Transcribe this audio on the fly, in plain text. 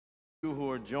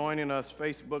Who are joining us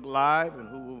Facebook Live and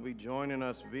who will be joining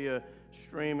us via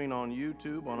streaming on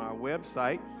YouTube on our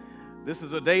website. This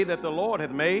is a day that the Lord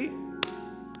hath made.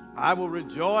 I will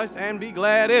rejoice and be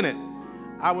glad in it.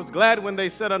 I was glad when they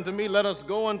said unto me, let us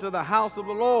go into the house of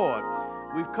the Lord.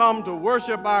 We've come to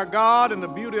worship our God in the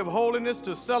beauty of holiness,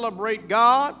 to celebrate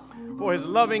God for his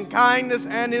loving kindness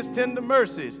and his tender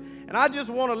mercies. And I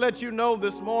just want to let you know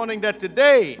this morning that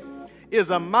today is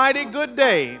a mighty good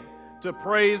day to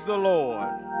praise the Lord.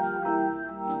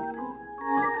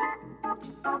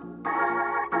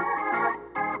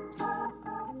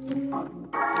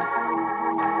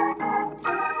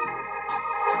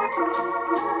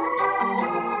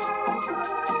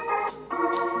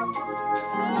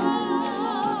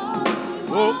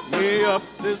 Woke me up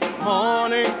this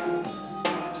morning,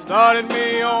 started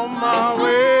me on my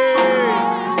way,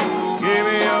 gave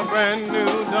me a brand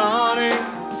new dawning,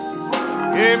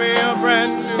 gave me a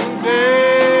brand new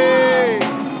day.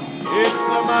 It's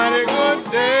a mighty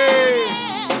good day.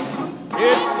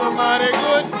 It's a mighty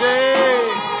good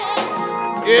day.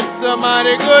 It's a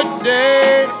mighty good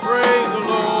day to praise the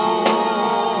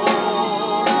Lord.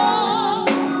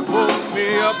 Woke me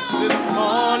up this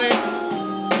morning,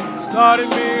 started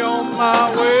me on my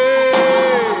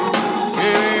way,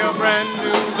 gave me a brand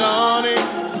new dawning,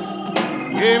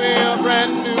 gave me a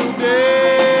brand new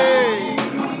day.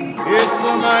 It's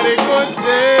a mighty good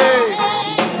day.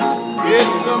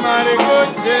 It's a mighty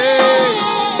good day.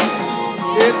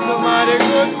 It's a mighty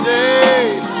good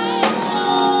day.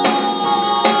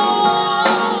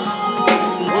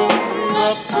 Woke me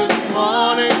up this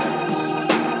morning,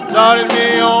 started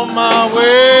me on my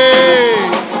way,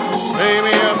 gave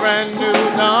me a brand new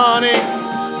dawning,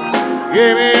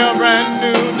 gave me a brand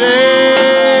new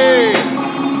day.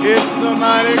 It's a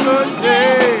mighty good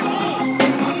day.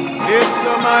 It's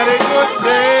a mighty good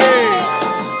day.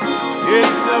 It's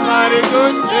a mighty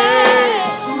good day.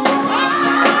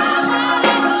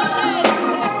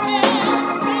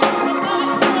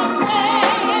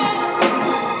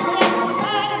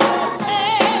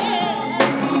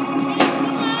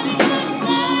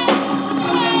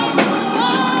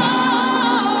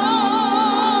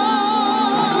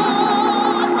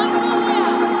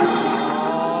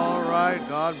 All right,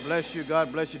 God bless you.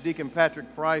 God bless you. Deacon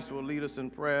Patrick Price will lead us in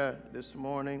prayer this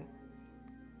morning.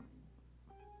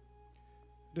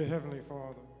 Dear Heavenly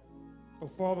Father, O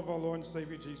Father of our Lord and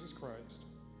Savior Jesus Christ,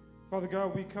 Father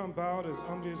God, we come bowed as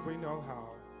humbly as we know how,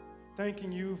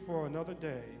 thanking you for another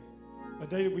day, a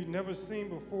day that we've never seen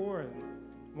before and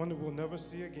one that we'll never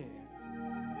see again.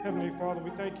 Heavenly Father,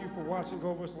 we thank you for watching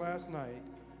over us last night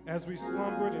as we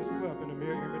slumbered and slept in the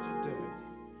mere image of death.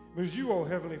 But as you, O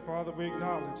Heavenly Father, we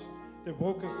acknowledge that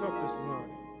woke us up this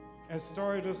morning and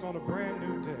started us on a brand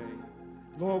new day.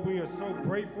 Lord, we are so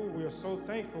grateful, we are so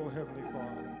thankful, Heavenly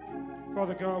Father.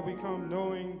 Father God, we come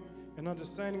knowing and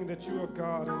understanding that you are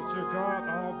God and that you're God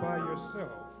all by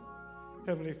yourself.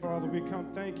 Heavenly Father, we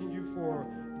come thanking you for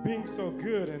being so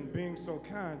good and being so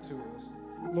kind to us.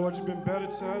 Lord, you've been better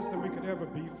to us than we could ever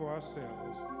be for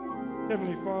ourselves.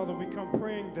 Heavenly Father, we come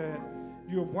praying that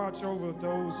you'll watch over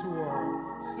those who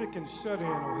are sick and shut in,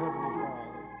 oh Heavenly Father.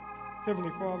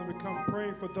 Heavenly Father, we come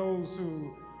praying for those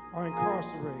who are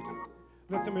incarcerated.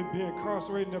 Let them be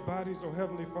incarcerated in their bodies, oh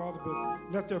Heavenly Father,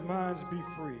 but let their minds be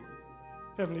free.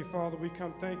 Heavenly Father, we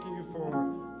come thanking you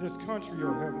for this country,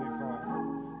 oh Heavenly Father.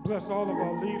 Bless all of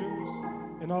our leaders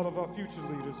and all of our future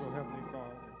leaders, oh Heavenly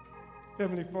Father.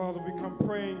 Heavenly Father, we come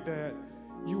praying that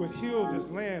you would heal this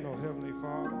land, oh Heavenly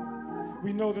Father.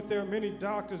 We know that there are many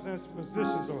doctors and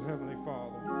physicians, oh Heavenly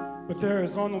Father, but there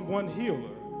is only one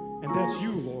healer, and that's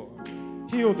you, Lord.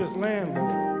 Heal this land,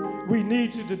 Lord. We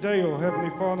need you today, oh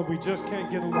Heavenly Father. We just can't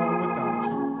get along without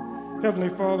you. Heavenly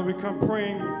Father, we come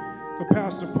praying for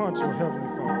Pastor Punch, oh Heavenly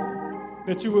Father,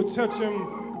 that you would touch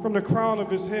him from the crown of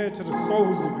his head to the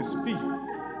soles of his feet,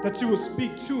 that you would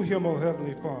speak to him, oh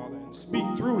Heavenly Father, and speak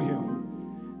through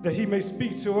him, that he may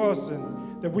speak to us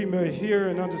and that we may hear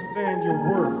and understand your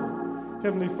word.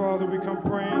 Heavenly Father, we come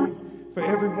praying for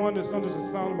everyone that's under the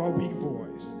sound of my weak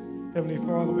voice. Heavenly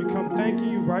Father, we come thanking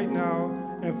you right now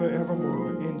and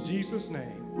forevermore. In Jesus'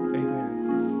 name, amen.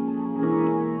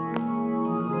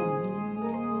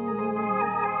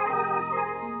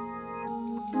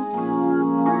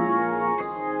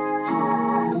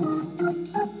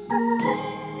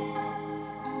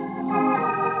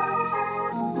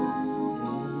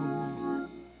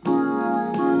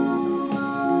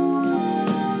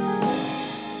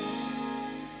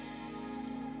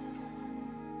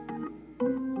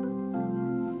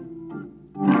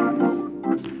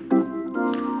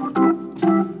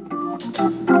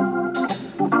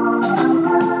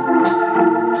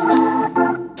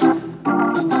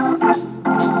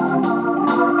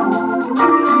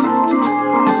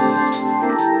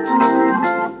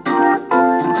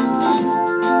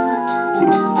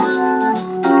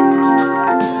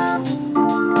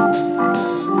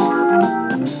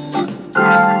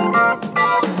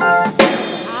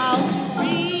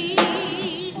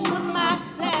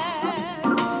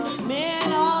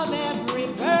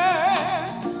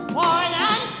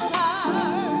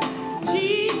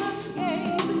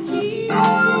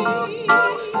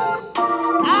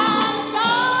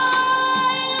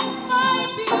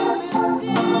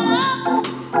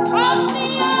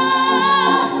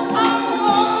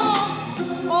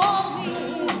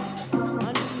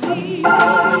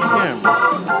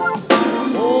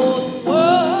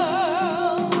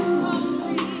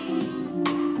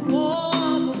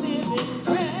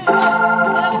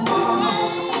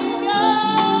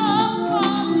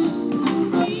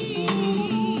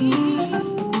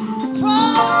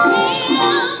 Try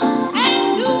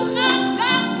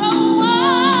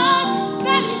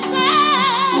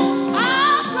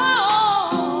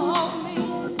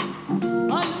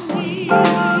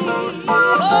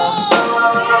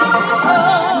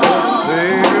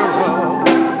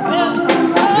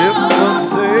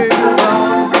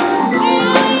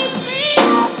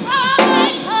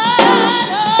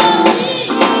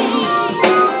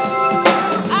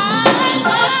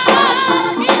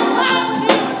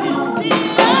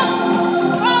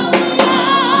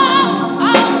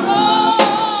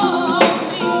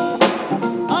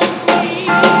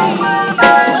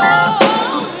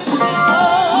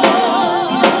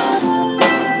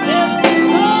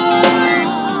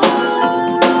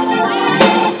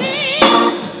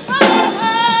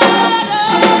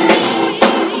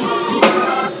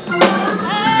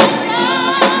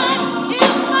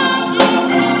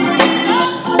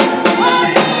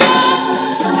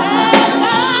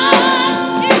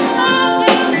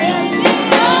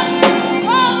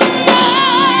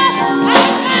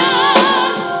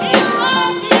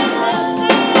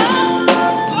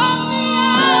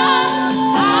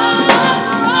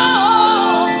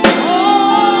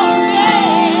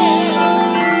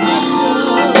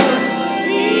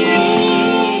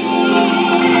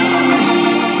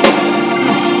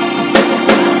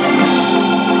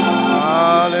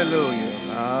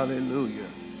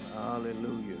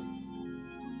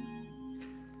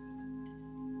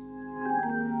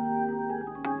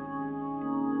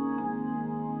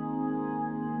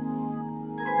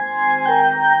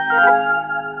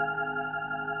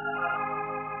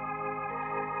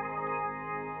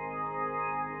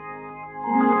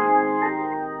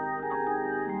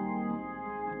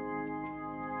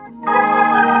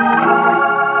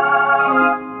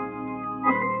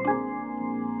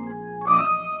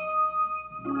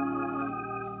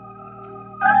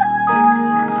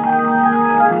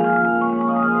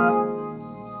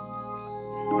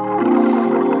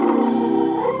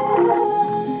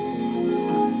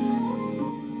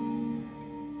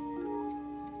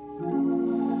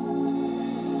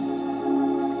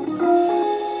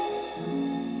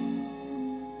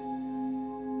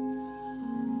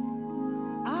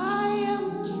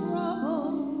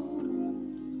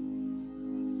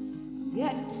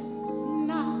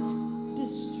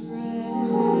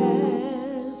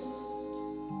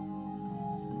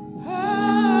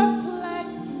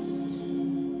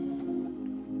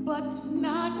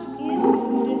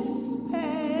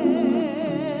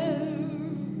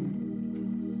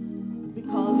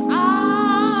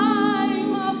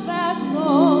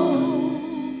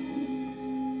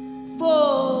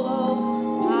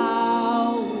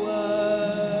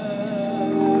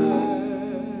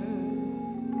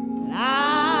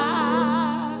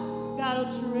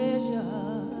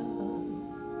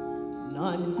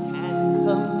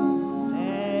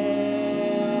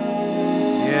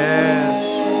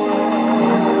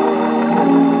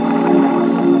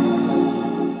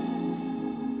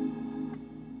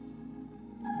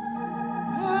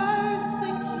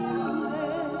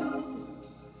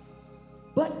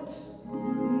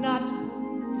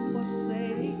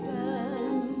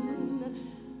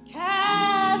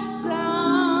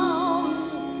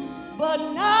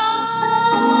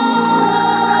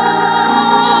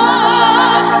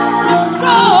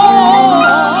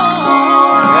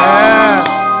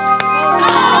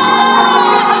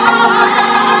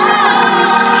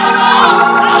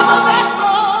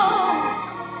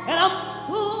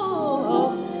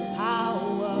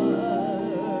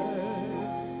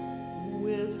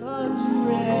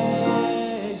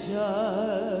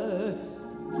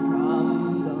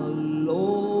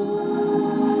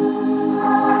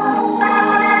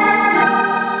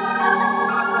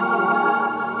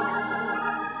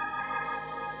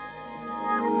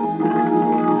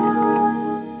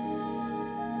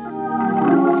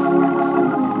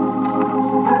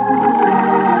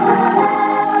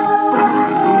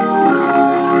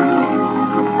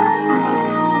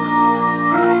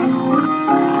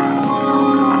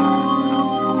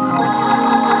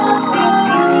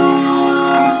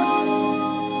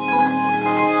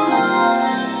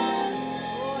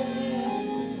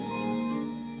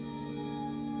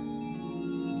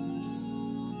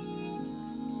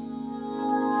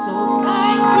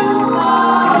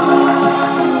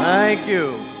thank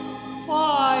you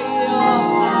for your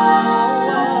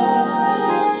power.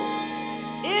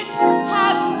 It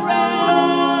has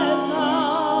resurrected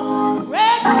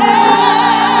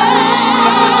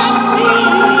me.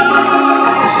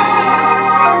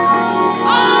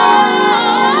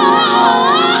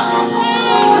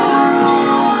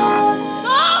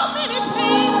 So many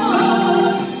painful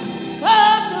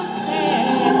circumstances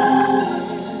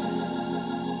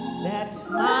that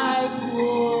my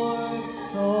poor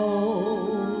soul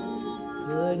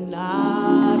could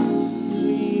not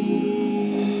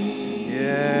flee.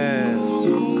 Yes.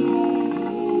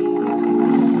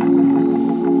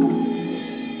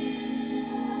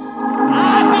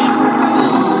 I've been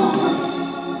bruised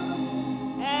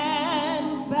and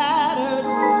battered,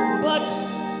 but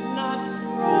not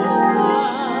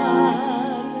broken.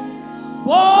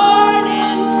 Born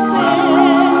in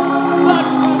sin, but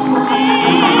from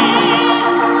sin,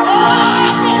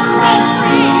 I've been set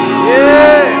free.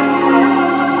 Yeah.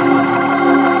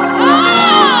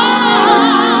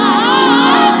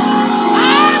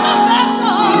 I'm a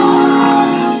vessel,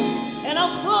 and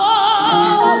I'm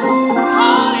full of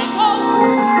Holy Ghost,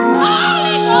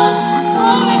 Holy Ghost,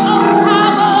 Holy Ghost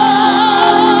power.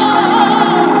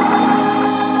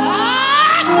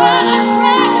 I'm gonna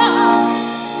treasure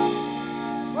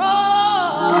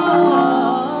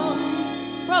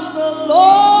from the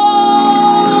Lord.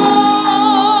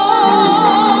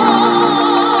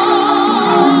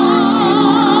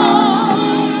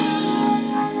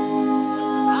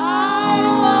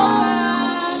 I'm a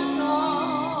vessel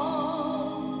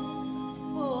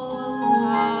full of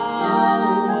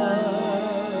power,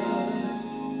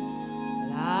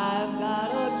 and I've got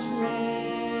a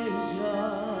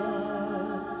treasure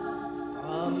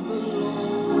from the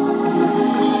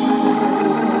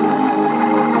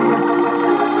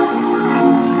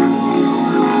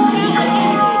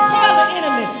Tell the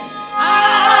enemy,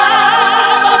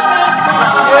 I'm a vessel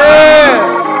Yeah.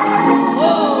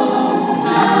 full of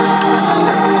power.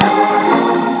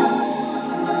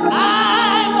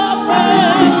 I'm a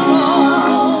vessel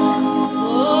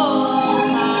full of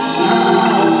power.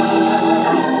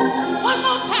 One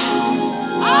more time.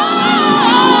 I'm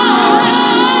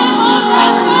a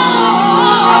vessel,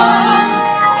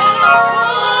 and I'm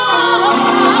full of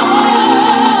power.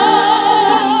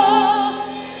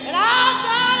 And I've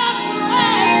got a treasure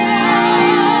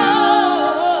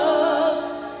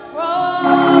from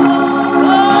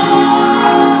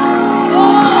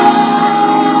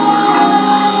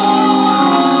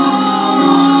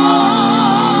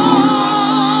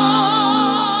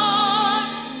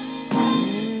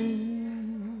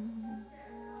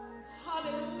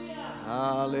Hallelujah.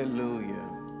 Hallelujah.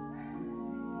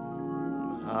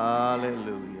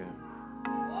 Hallelujah.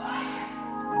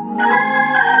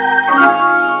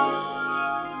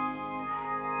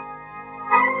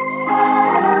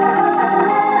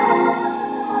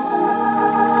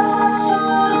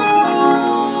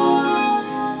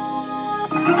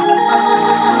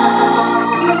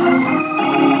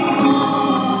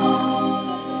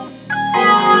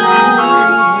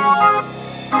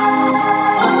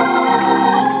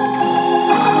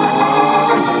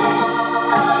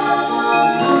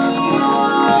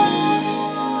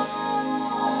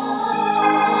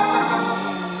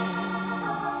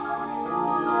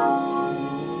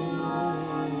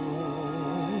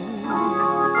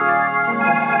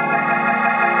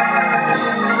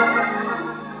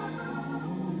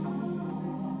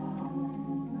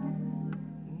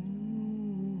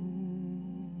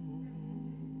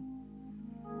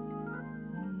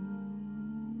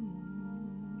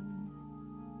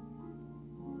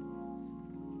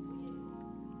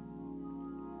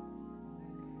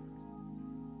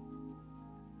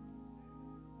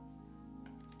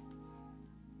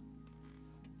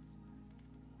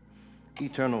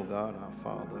 Eternal God, our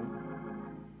Father,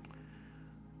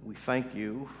 we thank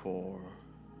you for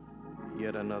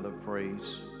yet another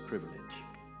praise privilege.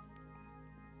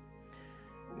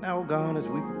 Now, God, as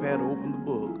we prepare to open the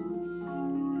book,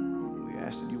 we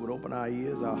ask that you would open our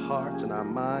ears, our hearts, and our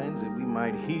minds, that we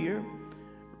might hear,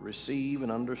 receive,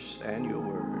 and understand your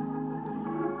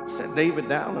word. Set David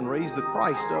down and raise the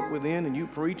Christ up within, and you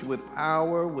preach with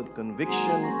power, with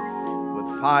conviction,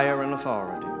 with fire and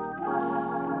authority.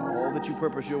 All that you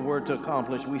purpose your word to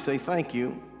accomplish, we say thank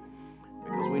you,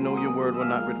 because we know your word will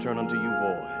not return unto you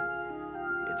void.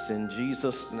 It's in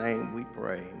Jesus' name we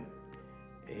pray.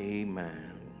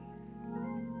 Amen.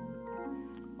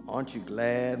 Aren't you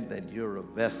glad that you're a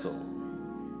vessel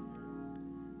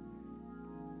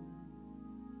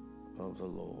of the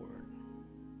Lord?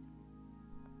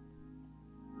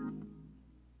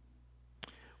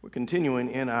 We're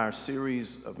continuing in our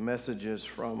series of messages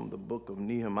from the book of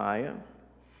Nehemiah.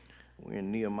 We're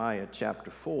in Nehemiah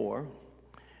chapter 4,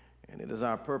 and it is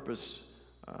our purpose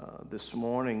this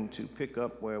morning to pick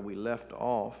up where we left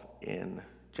off in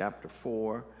chapter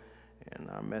 4, and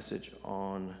our message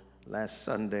on last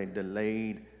Sunday,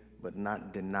 delayed but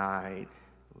not denied.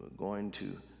 We're going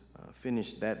to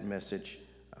finish that message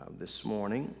this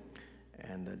morning,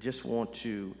 and I just want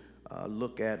to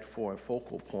look at for a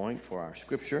focal point for our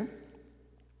scripture,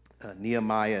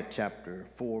 Nehemiah chapter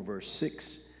 4, verse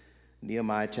 6.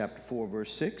 Nehemiah chapter 4,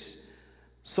 verse 6.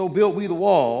 So built we the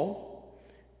wall,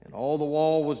 and all the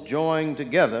wall was joined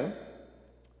together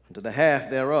unto the half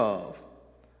thereof,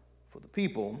 for the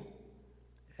people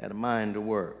had a mind to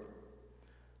work.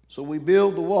 So we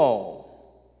build the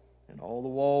wall, and all the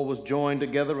wall was joined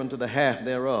together unto the half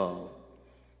thereof,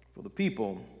 for the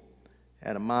people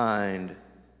had a mind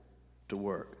to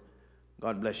work.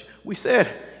 God bless you. We said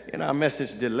in our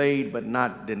message, delayed but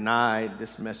not denied,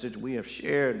 this message, we have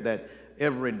shared that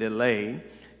every delay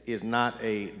is not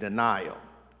a denial.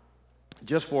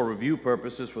 Just for review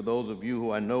purposes, for those of you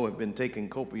who I know have been taking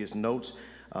copious notes,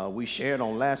 we shared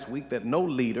on last week that no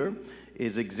leader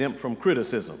is exempt from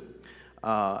criticism.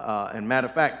 And matter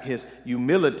of fact, his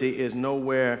humility is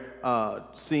nowhere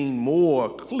seen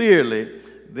more clearly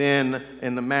than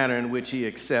in the manner in which he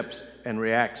accepts and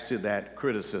reacts to that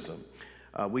criticism.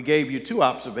 We gave you two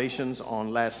observations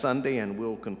on last Sunday, and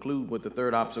we'll conclude with the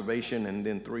third observation and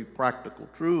then three practical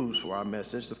truths for our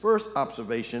message. The first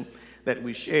observation that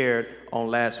we shared on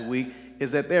last week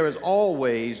is that there is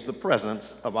always the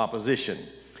presence of opposition.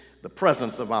 The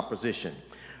presence of opposition.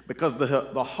 Because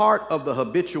the heart of the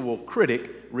habitual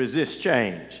critic resists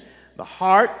change. The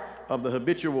heart of the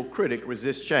habitual critic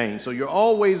resists change. So you're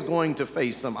always going to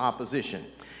face some opposition.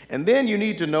 And then you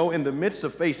need to know, in the midst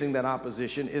of facing that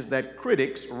opposition, is that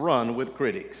critics run with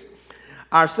critics.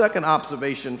 Our second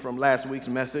observation from last week's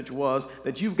message was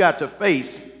that you've got to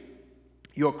face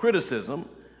your criticism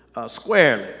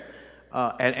squarely.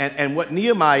 And what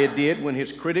Nehemiah did when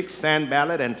his critics,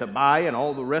 Sanballat and Tobiah and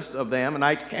all the rest of the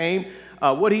Ammonites came,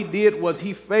 what he did was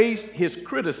he faced his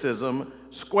criticism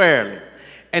squarely.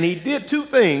 And he did two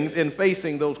things in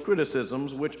facing those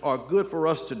criticisms, which are good for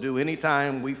us to do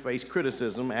anytime we face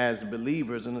criticism as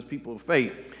believers and as people of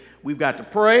faith. We've got to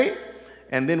pray,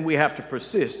 and then we have to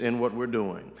persist in what we're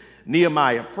doing.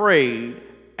 Nehemiah prayed,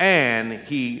 and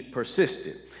he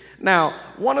persisted. Now,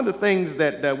 one of the things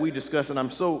that we discussed, and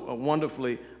I'm so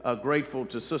wonderfully grateful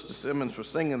to Sister Simmons for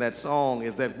singing that song,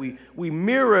 is that we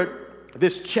mirrored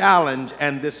this challenge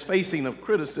and this facing of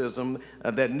criticism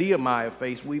that Nehemiah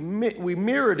faced. We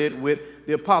mirrored it with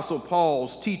the Apostle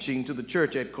Paul's teaching to the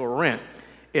church at Corinth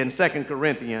in 2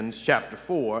 Corinthians chapter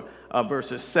 4,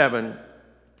 verses 7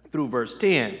 through verse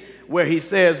 10, where he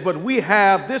says, "But we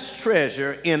have this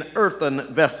treasure in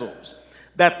earthen vessels,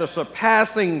 that the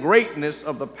surpassing greatness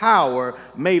of the power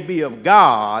may be of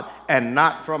God and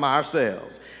not from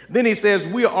ourselves." Then he says,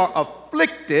 "We are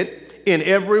afflicted in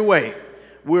every way,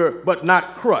 but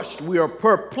not crushed. We are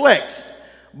perplexed,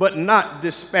 but not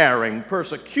despairing.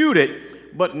 Persecuted,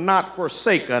 but not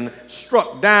forsaken.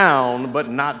 Struck down, but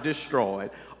not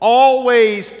destroyed.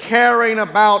 Always carrying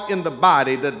about in the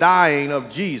body the dying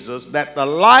of Jesus, that the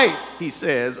life," he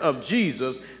says, "of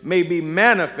Jesus may be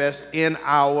manifest in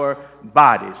our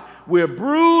bodies. We're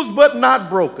bruised, but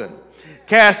not broken.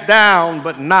 Cast down,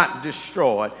 but not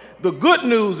destroyed." The good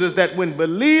news is that when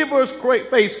believers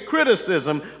face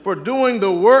criticism for doing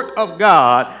the work of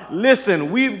God,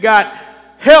 listen, we've got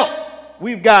help.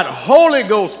 We've got Holy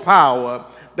Ghost power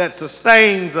that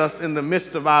sustains us in the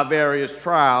midst of our various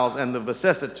trials and the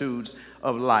vicissitudes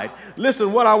of life.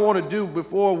 Listen, what I want to do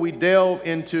before we delve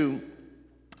into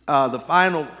the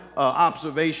final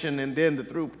observation and then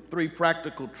the three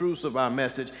practical truths of our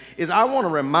message is I want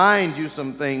to remind you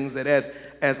some things that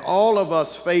as all of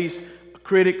us face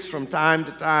critics from time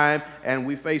to time, and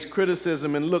we face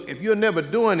criticism. And look, if you're never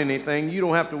doing anything, you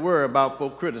don't have to worry about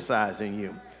folk criticizing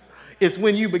you. It's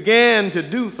when you begin to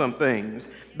do some things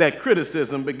that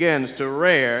criticism begins to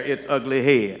rear its ugly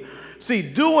head. See,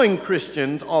 doing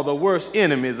Christians are the worst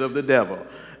enemies of the devil.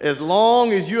 As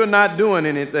long as you're not doing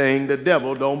anything, the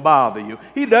devil don't bother you.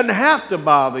 He doesn't have to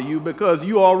bother you because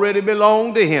you already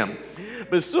belong to him.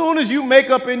 But as soon as you make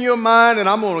up in your mind that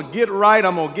I'm going to get right,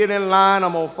 I'm going to get in line,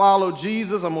 I'm going to follow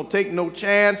Jesus, I'm going to take no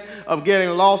chance of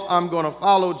getting lost, I'm going to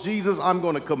follow Jesus, I'm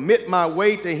going to commit my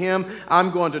way to him,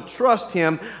 I'm going to trust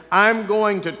him, I'm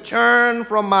going to turn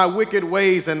from my wicked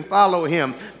ways and follow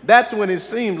him, that's when it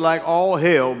seems like all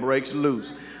hell breaks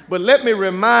loose. But let me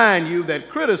remind you that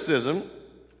criticism,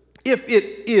 if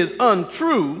it is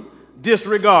untrue,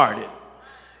 disregard it.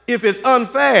 If it's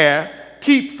unfair,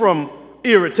 keep from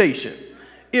irritation.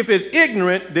 If it's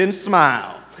ignorant, then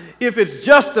smile. If it's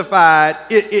justified,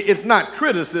 it's not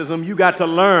criticism. You got to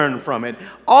learn from it.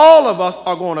 All of us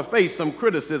are going to face some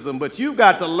criticism, but you've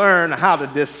got to learn how to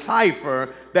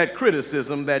decipher that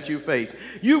criticism that you face.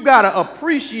 You've got to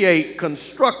appreciate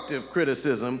constructive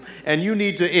criticism, and you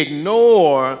need to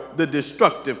ignore the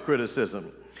destructive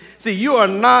criticism. See, you are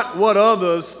not what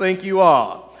others think you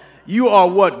are. You are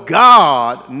what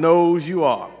God knows you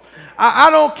are.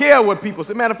 I don't care what people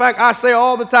say. Matter of fact, I say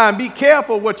all the time, be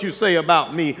careful what you say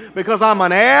about me, because I'm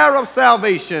an heir of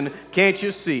salvation, can't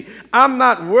you see? I'm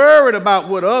not worried about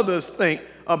what others think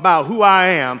about who I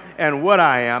am and what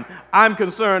I am. I'm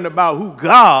concerned about who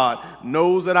God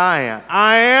knows that I am.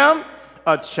 I am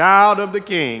a child of the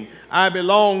King. I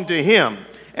belong to him,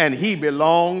 and he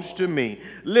belongs to me.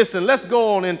 Listen, let's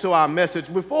go on into our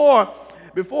message.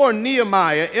 Before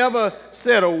Nehemiah ever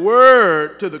said a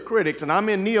word to the critics, and I'm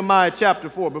in Nehemiah chapter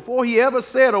 4, before he ever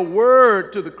said a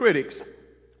word to the critics,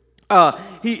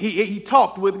 he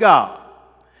talked with God.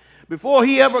 Before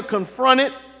he ever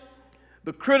confronted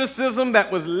the criticism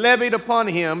that was levied upon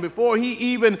him, before he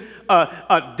even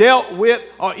dealt with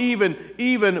or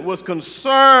even was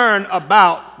concerned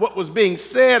about what was being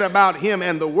said about him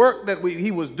and the work that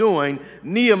he was doing,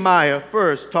 Nehemiah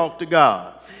first talked to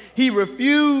God. He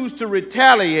refused to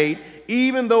retaliate,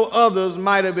 even though others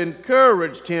might have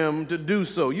encouraged him to do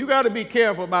so. You got to be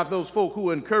careful about those folk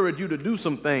who encourage you to do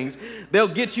some things. They'll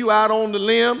get you out on the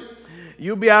limb.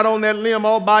 You'll be out on that limb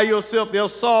all by yourself. They'll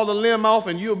saw the limb off,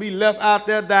 and you'll be left out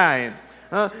there dying.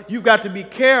 You've got to be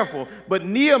careful. But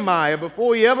Nehemiah,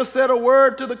 before he ever said a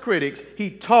word to the critics, he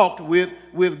talked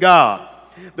with God.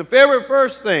 The very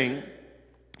first thing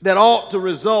that ought to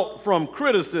result from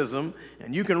criticism,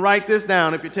 and you can write this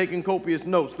down if you're taking copious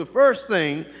notes, the first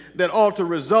thing that ought to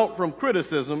result from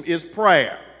criticism is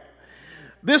prayer.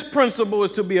 This principle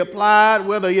is to be applied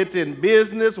whether it's in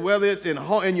business, whether it's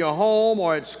in your home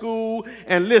or at school.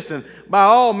 And listen, by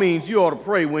all means, you ought to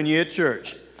pray when you're at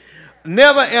church.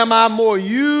 Never am I more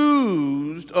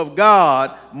used of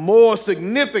God more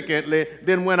significantly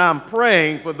than when I'm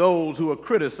praying for those who are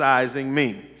criticizing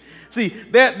me. See,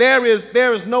 there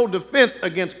is no defense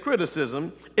against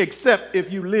criticism except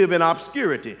if you live in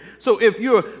obscurity. So if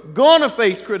you're going to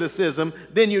face criticism,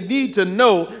 then you need to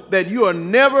know that you are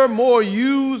never more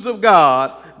used of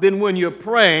God than when you're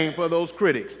praying for those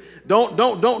critics.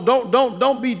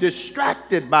 Don't be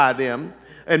distracted by them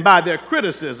and by their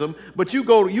criticism, but you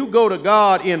go to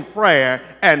God in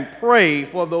prayer and pray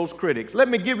for those critics. Let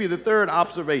me give you the third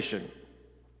observation.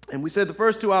 And we said the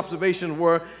first two observations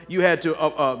were you had to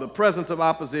the presence of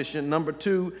opposition. Number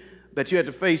two, that you had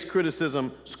to face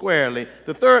criticism squarely.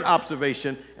 The third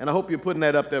observation, and I hope you're putting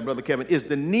that up there, Brother Kevin, is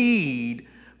the need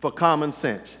for common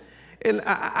sense. And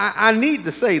I need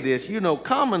to say this. You know,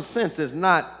 common sense is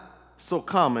not so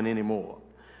common anymore.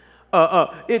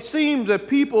 It seems that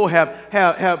people have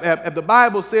the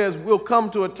Bible says we'll come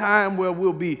to a time where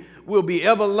we'll be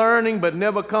ever learning but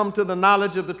never come to the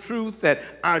knowledge of the truth, that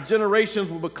our generations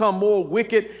will become more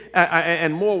wicked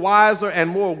and more wiser and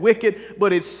more wicked.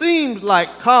 But it seems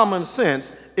like common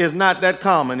sense is not that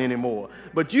common anymore.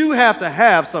 But you have to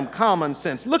have some common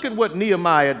sense. Look at what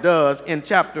Nehemiah does in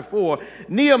chapter 4.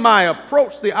 Nehemiah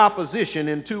approached the opposition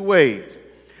in two ways.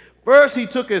 First, he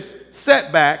took his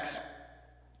setbacks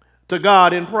to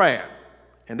God in prayer,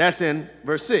 and that's in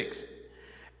verse 6.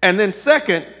 And then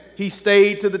second, he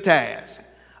stayed to the task.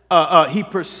 He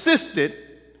persisted,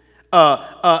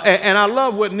 and I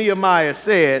love what Nehemiah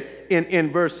said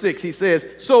in verse 6. He says,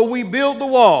 so we build the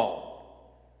wall.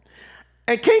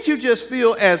 And can't you just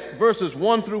feel as verses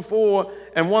 1 through 4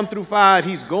 and 1 through 5,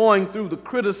 he's going through the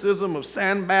criticism of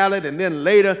Sanballat, and then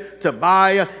later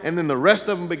Tobiah, and then the rest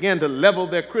of them began to level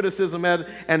their criticism at it.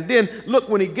 And then look,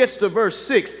 when he gets to verse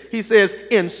 6, he says,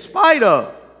 in spite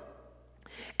of,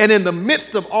 and in the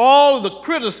midst of all of the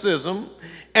criticism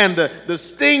and the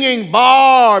stinging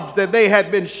barbs that they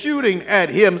had been shooting at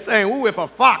him, saying, ooh, if a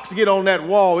fox get on that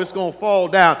wall, it's going to fall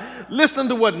down. Listen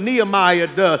to what Nehemiah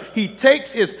does. He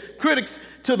takes his critics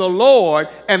to the Lord,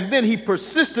 and then he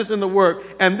persists in the work.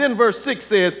 And then verse 6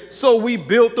 says, so we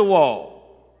built the wall.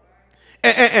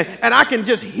 And I can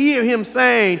just hear him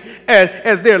saying,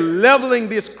 as they're leveling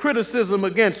this criticism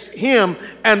against him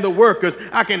and the workers,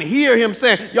 I can hear him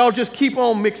saying, y'all just keep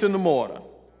on mixing the mortar.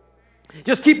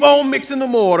 Just keep on mixing the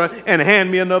mortar and hand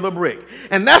me another brick.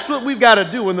 And that's what we've got to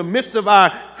do in the midst of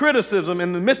our criticism,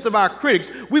 in the midst of our critics.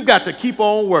 We've got to keep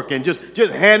on working. Just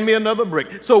hand me another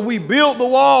brick. So we built the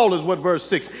wall, is what verse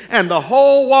 6. And the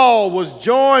whole wall was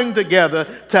joined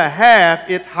together to half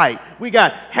its height. We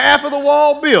got half of the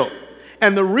wall built.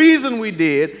 And the reason we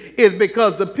did is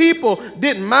because the people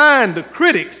didn't mind the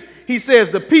critics. He says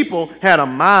the people had a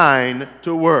mind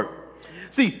to work.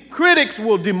 See, critics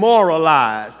will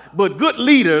demoralize, but good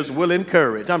leaders will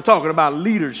encourage. I'm talking about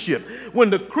leadership. When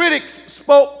the critics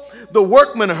spoke, the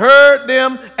workmen heard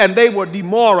them and they were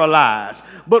demoralized.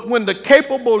 But when the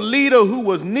capable leader who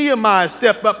was Nehemiah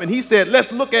stepped up and he said,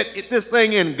 let's look at this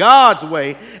thing in God's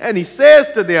way, and he says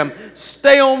to them,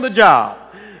 stay on the job.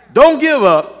 Don't give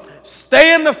up.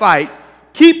 Stay in the fight.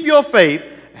 Keep your faith.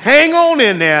 Hang on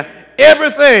in there.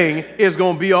 Everything is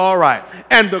going to be all right.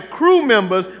 And the crew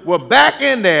members were back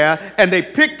in there, and they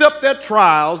picked up their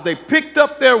trowels, they picked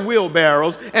up their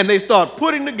wheelbarrows, and they started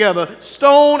putting together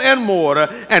stone and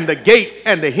mortar and the gates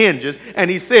and the hinges. And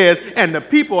he says, and the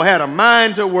people had a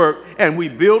mind to work, and we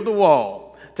built the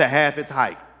wall to half its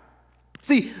height.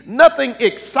 See, nothing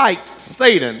excites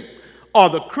Satan or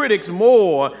the critics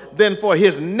more than for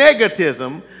his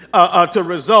negativism to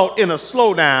result in a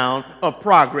slowdown of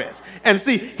progress. And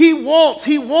see, he wants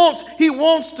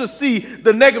to see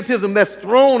the negativism that's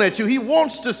thrown at you. He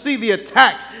wants to see the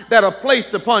attacks that are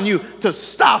placed upon you to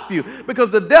stop you. Because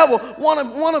the devil,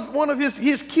 one of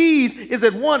his keys is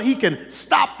that one, he can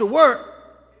stop the work,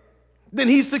 then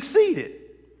he succeeded.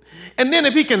 And then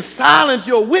if he can silence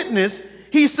your witness,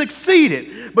 he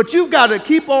succeeded. But you've got to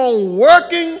keep on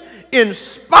working in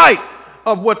spite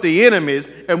of what the enemies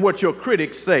and what your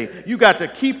critics say. You got to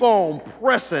keep on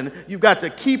pressing. You've got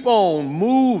to keep on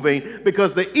moving,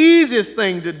 because the easiest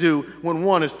thing to do when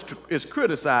one is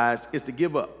criticized is to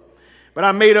give up. But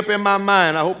I made up in my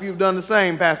mind, I hope you've done the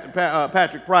same, Pastor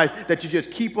Patrick Price, that you just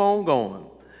keep on going.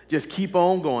 Just keep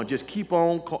on going. Just keep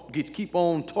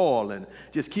on toiling.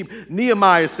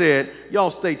 Nehemiah said,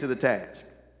 y'all stay to the task.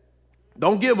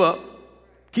 Don't give up.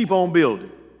 Keep on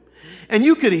building. And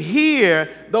you could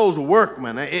hear those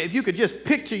workmen. If you could just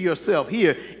picture yourself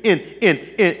here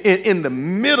in the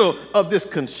middle of this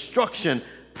construction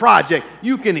project,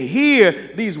 you can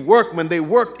hear these workmen. They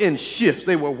worked in shifts.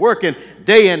 They were working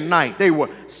day and night. They were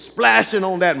splashing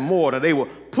on that mortar. They were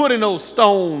putting those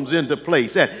stones into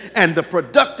place. And the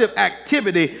productive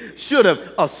activity should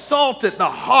have assaulted the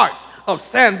hearts of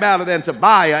Sanballat and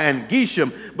Tobiah and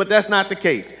Geshem, but that's not the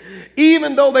case.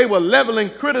 Even though they were leveling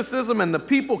criticism and the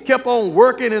people kept on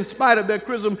working in spite of their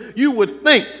criticism, you would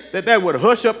think that that would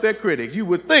hush up their critics. You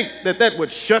would think that that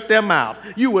would shut their mouth.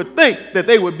 You would think that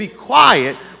they would be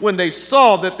quiet when they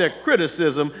saw that their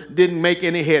criticism didn't make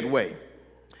any headway.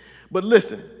 But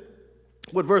listen,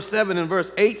 what verse 7 and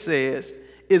verse 8 says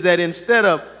is that instead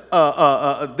of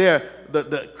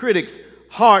the critics'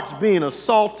 hearts being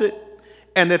assaulted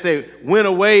and that they went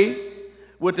away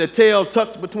with their tail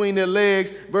tucked between their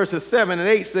legs, verses 7 and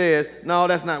 8 says, no,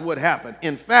 that's not what happened.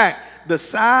 In fact, the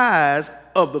size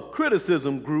of the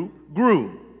criticism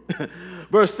grew.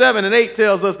 Verse 7 and 8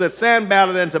 tells us that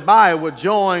Sanballat and Tobiah were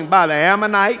joined by the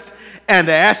Ammonites and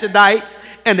the Ashdodites,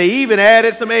 and they even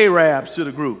added some Arabs to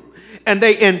the group. And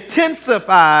they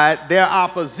intensified their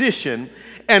opposition,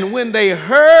 and when they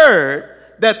heard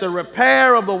that the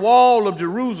repair of the wall of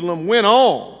Jerusalem went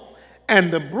on,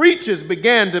 and the breaches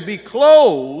began to be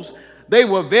closed, they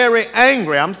were very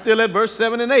angry. I'm still at verse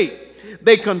 7 and 8.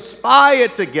 They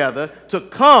conspired together to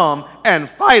come and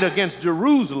fight against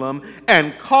Jerusalem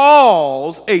and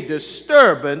cause a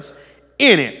disturbance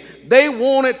in it. They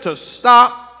wanted to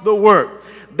stop the work.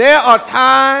 There are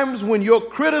times when your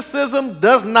criticism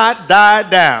does not die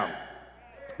down.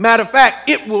 Matter of fact,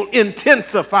 it will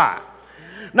intensify.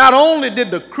 Not only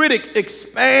did the critics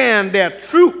expand their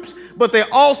troops, but they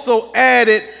also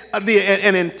added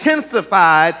and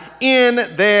intensified in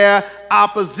their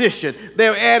opposition. They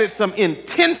added some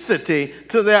intensity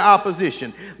to their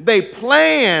opposition. They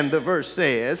planned, the verse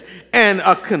says, and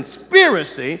a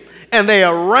conspiracy, and they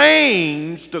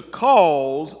arranged to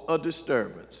cause a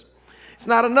disturbance. It's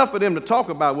not enough for them to talk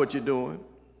about what you're doing,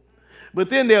 but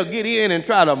then they'll get in and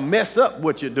try to mess up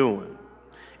what you're doing.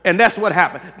 And that's what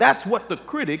happened. That's what the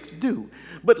critics do.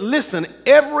 But listen,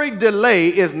 every delay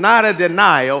is not a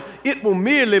denial. It will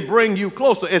merely bring you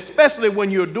closer, especially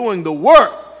when you're doing the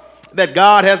work that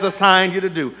God has assigned you to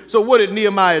do. So what did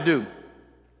Nehemiah do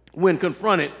when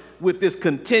confronted with this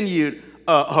continued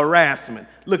harassment?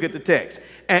 Look at the text.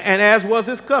 And as was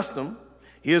his custom,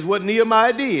 here's what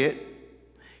Nehemiah did.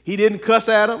 He didn't cuss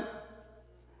at them.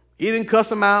 He didn't cuss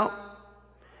them out.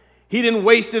 He didn't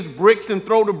waste his bricks and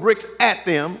throw the bricks at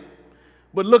them.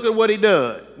 But look at what he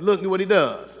does. Look at what he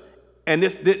does. And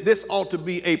this ought to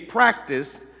be a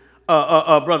practice,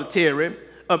 Brother Terry,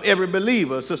 of every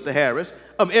believer, Sister Harris,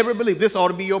 of every believer. This ought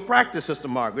to be your practice, Sister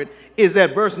Margaret, is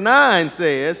that verse 9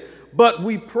 says, but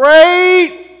we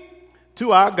prayed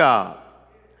to our God.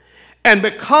 And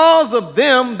because of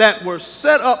them that were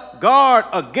set up guard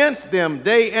against them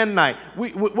day and night.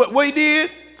 What we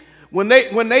did, when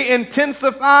they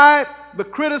intensified the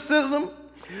criticism,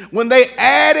 when they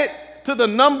added to the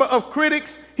number of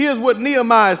critics, here's what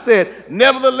Nehemiah said.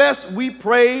 Nevertheless, we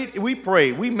prayed.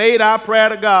 We made our prayer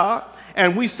to God,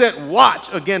 and we set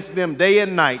watch against them day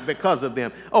and night because of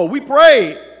them. Oh, we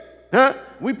prayed. Huh?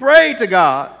 We prayed to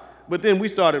God, but then we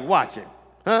started watching.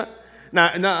 Huh?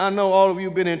 Now, I know all of you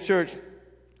have been in church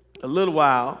a little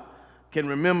while, can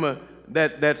remember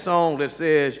that song that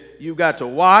says, you got to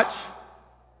watch,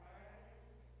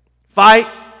 fight,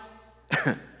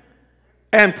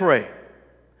 and pray.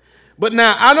 But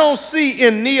now, I don't see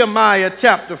in Nehemiah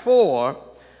chapter 4,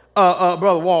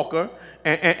 Brother Walker,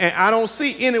 and I don't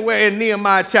see anywhere in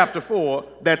Nehemiah chapter 4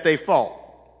 that they fought.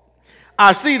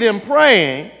 I see them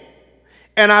praying,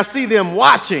 and I see them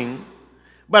watching,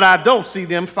 but I don't see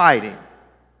them fighting.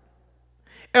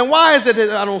 And why is it that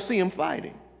I don't see them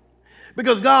fighting?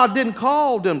 Because God didn't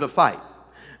call them to fight.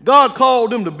 God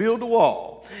called them to build a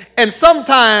wall. And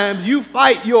sometimes you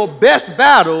fight your best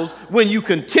battles when you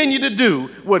continue to do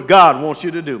what God wants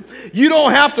you to do. You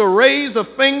don't have to raise a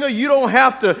finger. You don't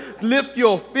have to lift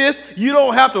your fist. You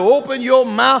don't have to open your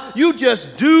mouth. You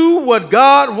just do what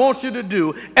God wants you to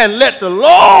do and let the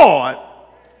Lord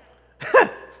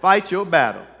fight your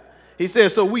battle. He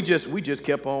says, so we just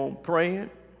kept on praying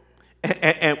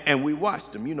and we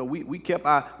watched them. You know, we kept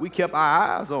our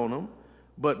eyes on them,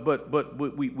 but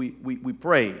we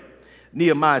prayed.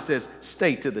 Nehemiah says,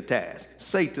 stay to the task.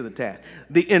 Stay to the task.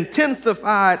 The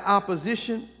intensified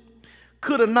opposition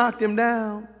could have knocked him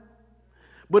down,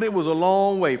 but it was a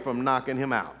long way from knocking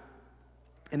him out.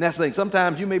 And that's the thing.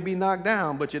 Sometimes you may be knocked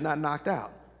down, but you're not knocked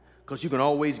out, because you can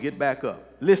always get back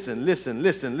up. Listen.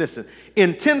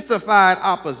 Intensified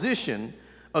opposition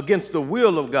against the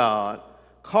will of God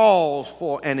calls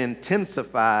for an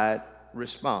intensified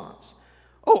response.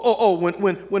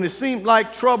 When it seems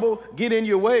like trouble get in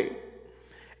your way,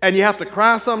 and you have to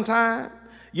cry sometime,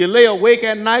 you lay awake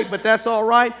at night, but that's all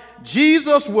right.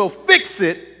 Jesus will fix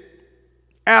it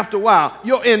after a while.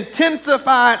 Your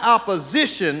intensified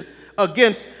opposition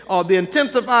against, or the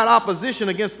intensified opposition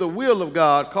against the will of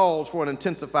God calls for an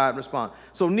intensified response.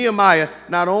 So Nehemiah,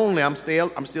 not only, I'm still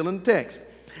in the text,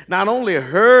 not only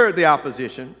heard the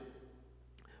opposition,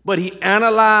 but he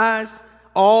analyzed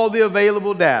all the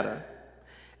available data,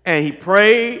 and he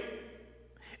prayed,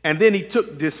 and then he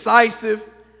took decisive,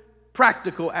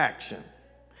 practical action.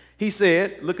 He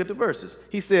said, look at the verses.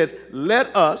 He said,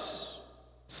 let us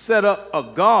set up a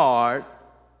guard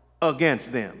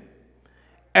against them.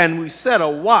 And we set a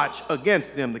watch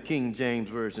against them, the King James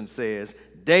Version says,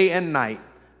 day and night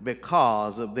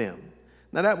because of them.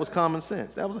 Now that was common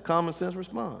sense. That was a common sense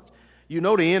response. You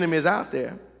know the enemy is out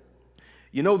there.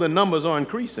 You know the numbers are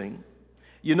increasing.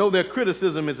 You know their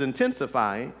criticism is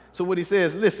intensifying. So what he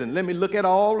says, listen, let me look at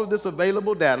all of this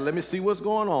available data. Let me see what's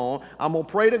going on. I'm going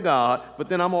to pray to God, but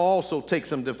then I'm going to also take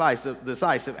some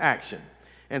decisive action.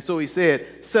 And so he said,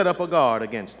 set up a guard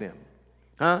against them.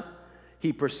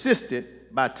 He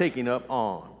persisted by taking up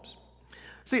arms.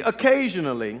 See,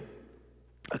 occasionally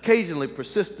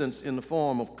persistence in the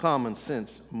form of common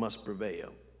sense must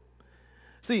prevail.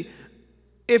 See,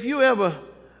 if you ever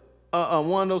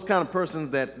one of those kind of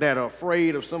persons that are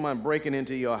afraid of someone breaking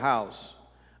into your house,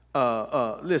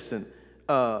 listen,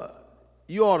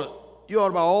 you ought to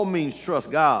by all means trust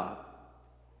God,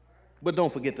 but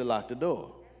don't forget to lock the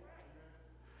door.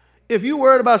 If you're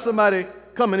worried about somebody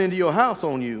coming into your house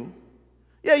on you,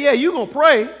 you're going to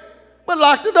pray, but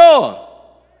lock the door.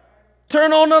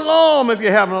 Turn on the alarm if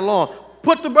you have an alarm.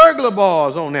 Put the burglar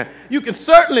bars on there. You can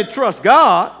certainly trust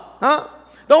God.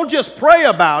 Don't just pray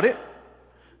about it.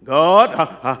 God,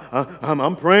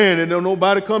 I'm praying and don't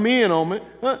nobody come in on me.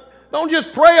 Don't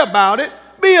just pray about it.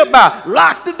 Be about it.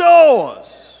 Lock the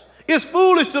doors. It's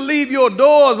foolish to leave your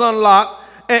doors unlocked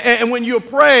and when you're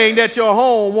praying that your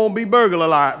home won't be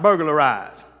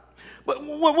burglarized. But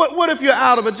what if you're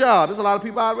out of a job? There's a lot of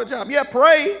people out of a job. Yeah,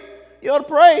 pray. You ought to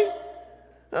pray.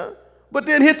 But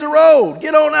then hit the road.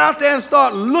 Get on out there and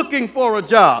start looking for a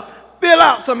job. Fill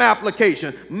out some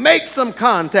application. Make some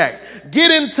contacts. Get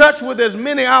in touch with as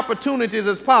many opportunities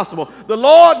as possible. The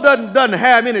Lord doesn't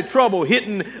have any trouble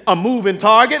hitting a moving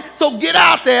target, so get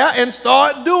out there and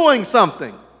start doing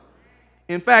something.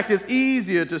 In fact, it's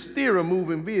easier to steer a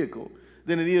moving vehicle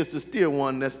than it is to steer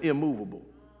one that's immovable.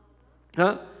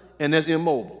 And that's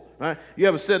immobile. Right? You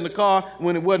ever sit in the car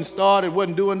when it wasn't started,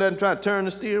 wasn't doing nothing, try to turn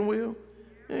the steering wheel?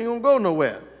 It ain't gonna go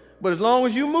nowhere. But as long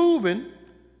as you're moving,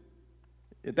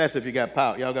 that's if you got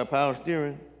power. Y'all got power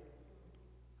steering?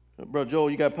 Bro,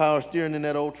 Joel, you got power steering in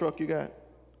that old truck you got?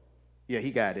 Yeah, he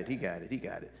got it. He got it. He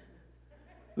got it.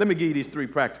 Let me give you these three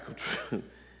practical truths. Let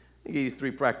me give you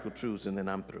 3 practical truths, and then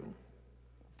I'm through.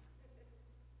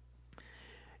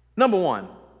 Number 1,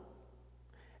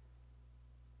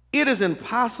 it is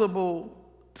impossible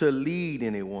to lead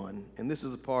anyone, and this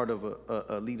is a part of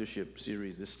a leadership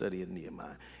series, this study in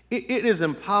Nehemiah. It is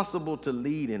impossible to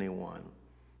lead anyone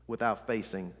without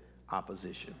facing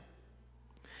opposition.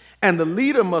 And the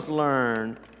leader must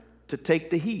learn to take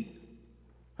the heat.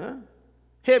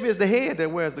 Heavy is the head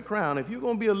that wears the crown. If you're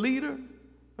going to be a leader,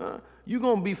 you're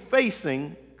going to be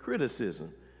facing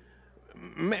criticism.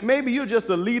 Maybe you're just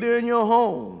a leader in your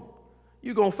home.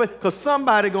 You're going to face, because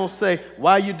somebody going to say,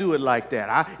 why you do it like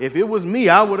that? If it was me,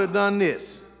 I would have done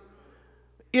this.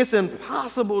 It's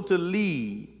impossible to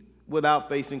lead without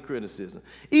facing criticism.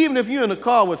 Even if you're in a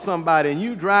car with somebody and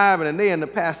you driving and they're in the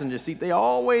passenger seat, they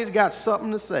always got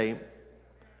something to say,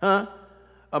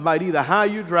 about either how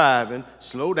you're driving,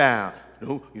 slow down.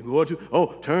 No, you go to,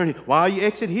 oh, turn here. Why you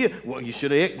exit here? Well, you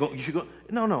should go.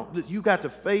 No. You got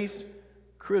to face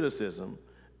criticism.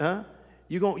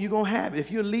 You're gonna have it.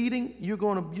 If you're leading, you're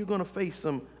gonna face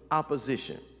some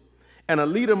opposition. And a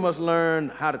leader must learn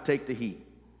how to take the heat.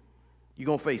 You're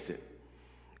gonna face it.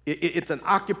 It's an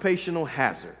occupational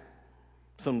hazard.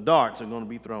 Some darts are gonna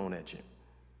be thrown at you.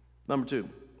 Number 2,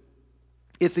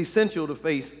 it's essential to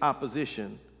face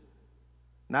opposition,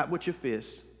 not with your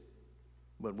fists,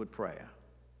 but with prayer.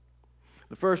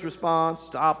 The first response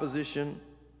to opposition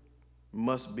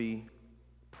must be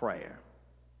prayer.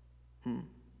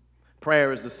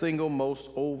 Prayer is the single most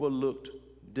overlooked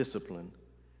discipline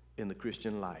in the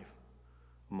Christian life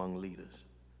among leaders,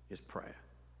 is prayer.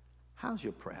 How's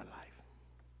your prayer life?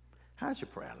 How's your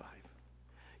prayer life?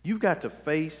 You've got to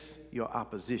face your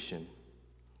opposition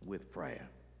with prayer.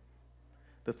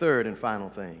 The third and final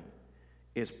thing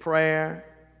is prayer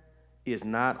is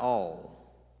not all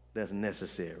that's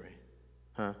necessary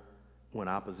when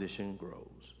opposition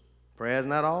grows. Prayer is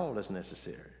not all that's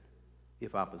necessary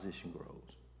if opposition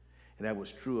grows. And that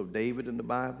was true of David in the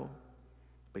Bible,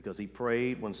 because he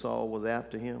prayed when Saul was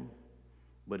after him,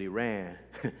 but he ran.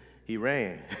 He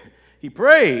ran. He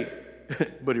prayed,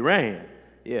 but he ran.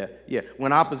 Yeah.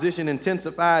 When opposition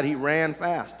intensified, he ran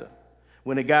faster.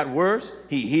 When it got worse,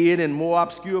 he hid in more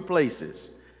obscure places.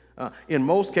 In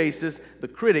most cases, the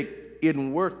critic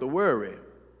isn't worth the worry.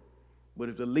 But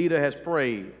if the leader has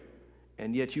prayed,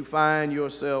 and yet you find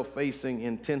yourself facing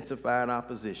intensified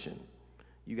opposition,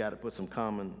 you got to put some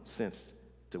common sense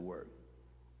to work.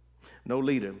 No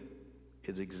leader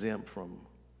is exempt from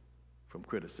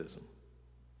criticism.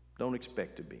 Don't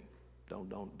expect to be.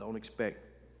 Don't expect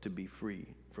to be free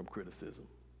from criticism.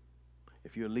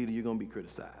 If you're a leader, you're going to be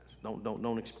criticized.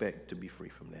 Don't expect to be free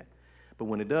from that. But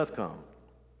when it does come,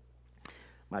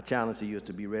 my challenge to you is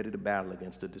to be ready to battle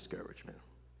against the discouragement,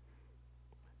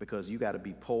 because you got to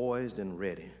be poised and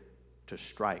ready to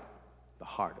strike the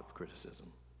heart of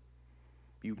criticism.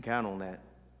 You can count on that.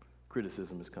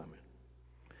 Criticism is coming.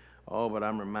 Oh, but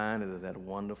I'm reminded of that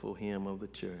wonderful hymn of the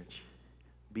church.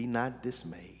 Be not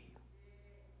dismayed,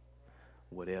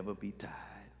 whatever betide.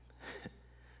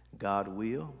 God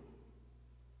will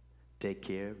take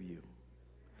care of you.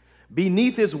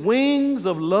 Beneath his wings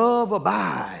of love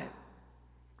abide.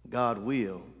 God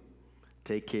will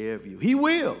take care of you. He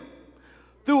will.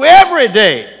 Through every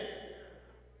day.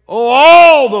 Oh,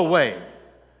 all the way.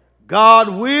 God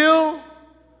will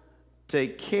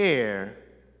take care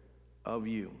of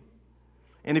you.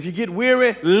 And if you get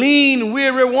weary, lean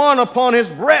weary one upon his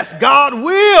breast. God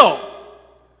will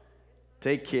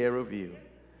take care of you.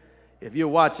 If you're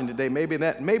watching today, maybe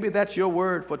that's your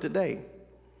word for today.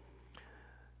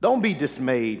 Don't be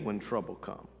dismayed when trouble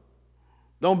comes.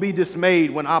 Don't be dismayed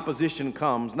when opposition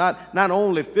comes. Not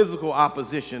only physical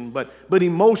opposition, but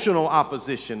emotional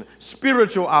opposition,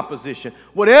 spiritual opposition.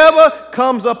 Whatever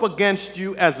comes up against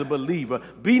you as a believer,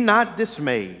 be not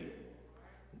dismayed.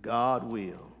 God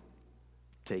will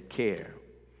take care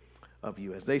of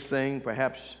you. As they sing,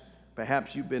 perhaps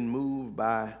you've been moved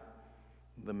by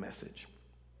the message.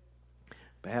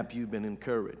 Perhaps you've been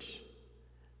encouraged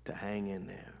to hang in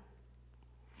there.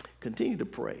 Continue to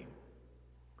pray.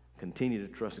 Continue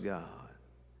to trust God.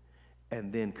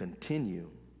 And then continue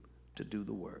to do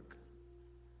the work.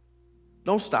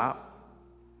 Don't stop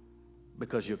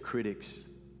because your critics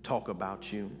talk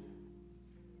about you.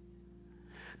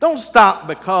 Don't stop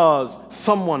because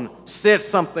someone said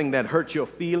something that hurt your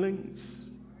feelings.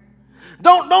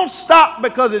 Don't stop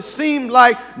because it seems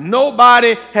like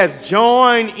nobody has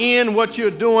joined in what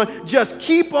you're doing. Just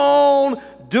keep on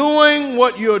doing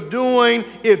what you're doing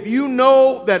if you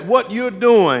know that what you're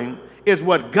doing is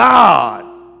what God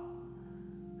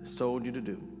has told you to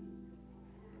do.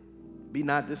 Be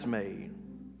not dismayed.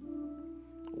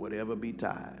 Whatever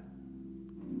betide,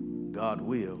 God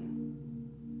will.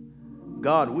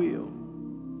 God will.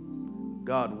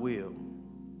 God will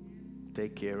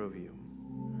take care of you.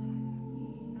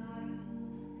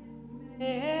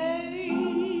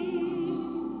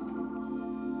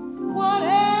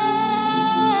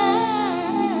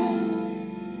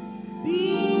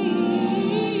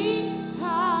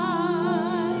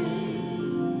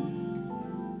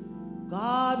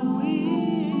 God will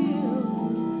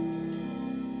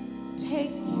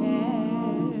take care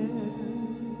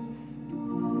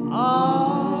of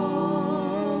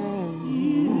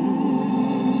you.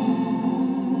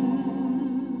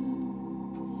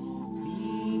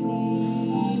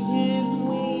 Beneath his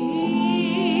wings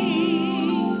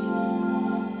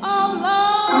of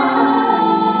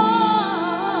love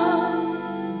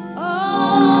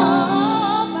abide.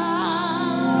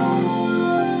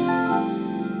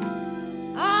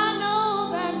 I know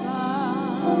that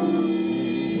God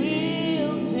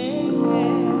will take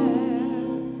care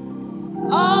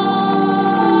of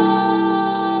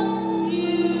you.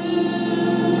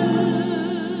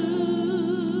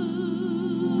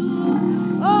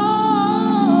 Oh,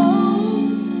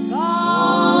 God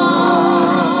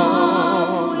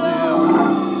will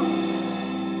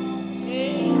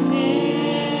take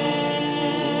care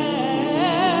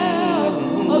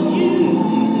of you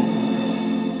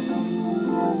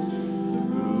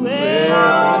through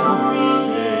every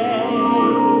day.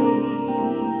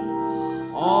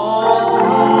 All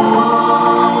the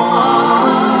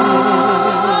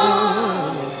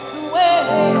way,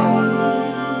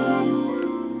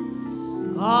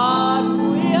 God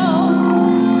will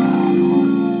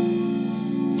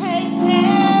take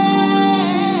care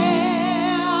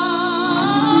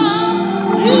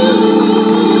of you.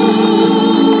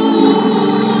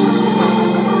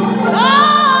 Oh,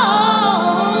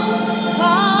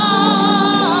 God,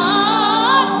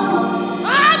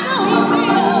 I know He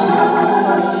will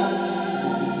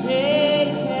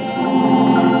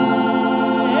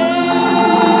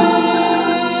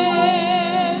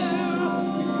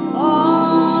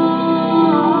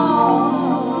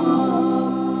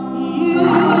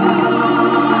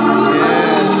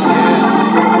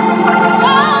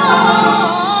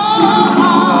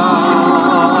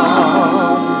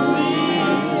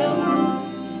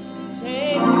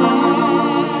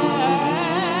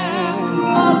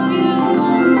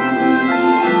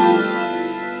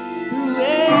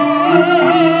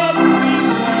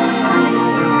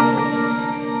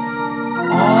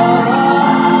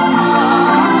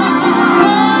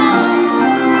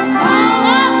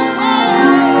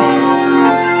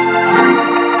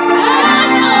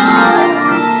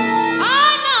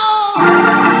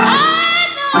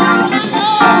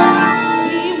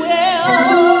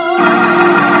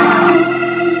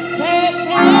take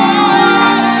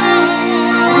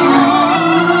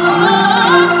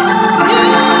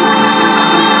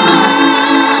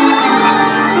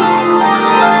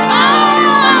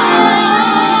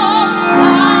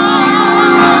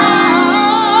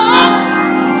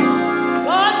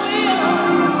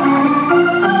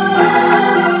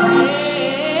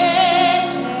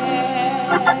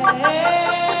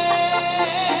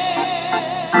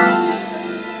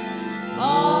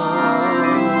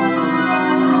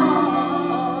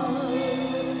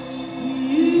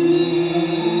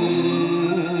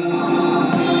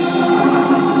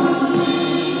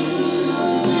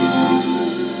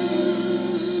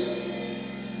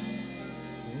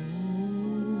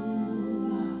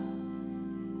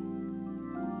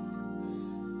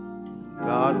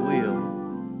God will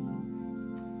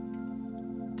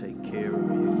take care of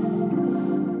you.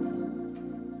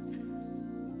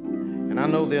 And I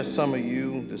know there's some of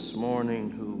you this morning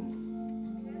who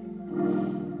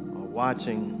are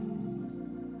watching,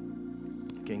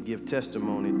 can give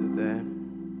testimony to that.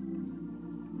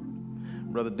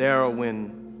 Brother Darrell,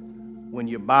 when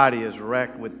your body is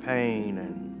racked with pain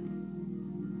and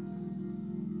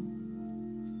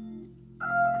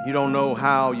you don't know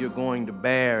how you're going to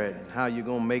bear it, how you're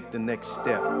going to make the next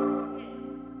step.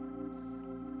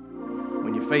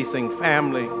 When you're facing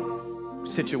family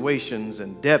situations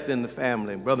and death in the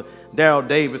family. Brother Darrell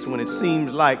Davis, when it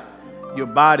seems like your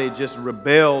body just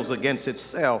rebels against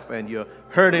itself and you're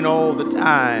hurting all the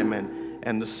time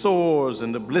and the sores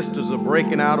and the blisters are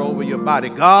breaking out over your body,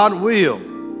 God will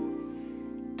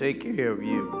take care of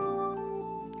you.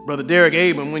 Brother Derek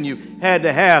Abram, when you had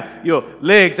to have your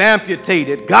legs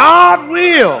amputated, God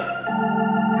will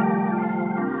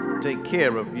take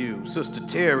care of you. Sister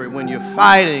Terry, when you're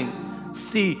fighting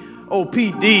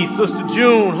COPD. Sister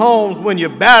June Holmes, when you're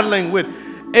battling with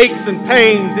aches and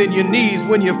pains in your knees,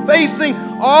 when you're facing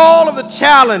all of the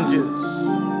challenges,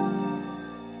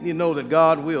 you know that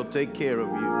God will take care of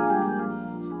you.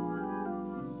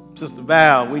 Sister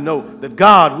Val, we know that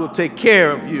God will take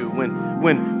care of you.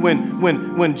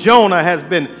 When Jonah has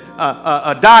been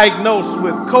diagnosed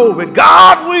with COVID,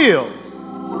 God will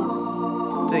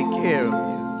take care of you.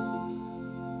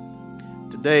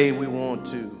 Today we want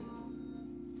to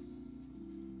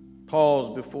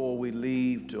pause before we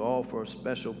leave to offer a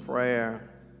special prayer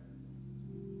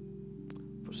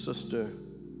for Sister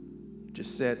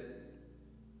Gisette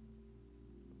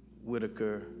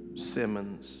Whitaker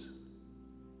Simmons.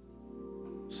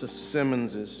 Sister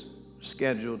Simmons is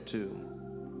scheduled to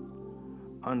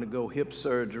undergo hip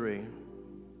surgery.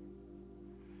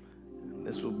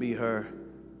 This will be her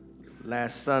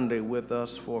last Sunday with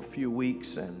us for a few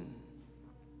weeks, and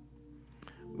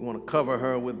we want to cover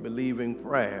her with believing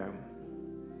prayer.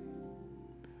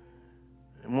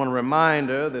 And want to remind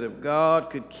her that if God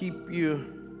could keep you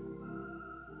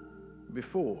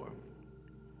before,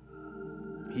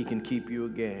 He can keep you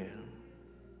again.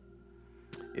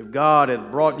 If God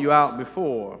had brought you out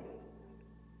before,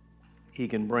 He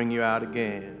can bring you out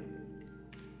again.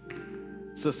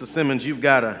 Sister Simmons, you've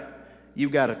got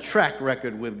a track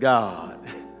record with God.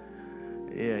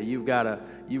 Yeah, you've got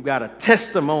a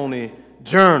testimony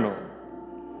journal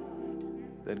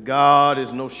that God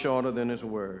is no shorter than His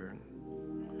word.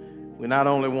 We not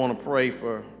only want to pray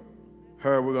for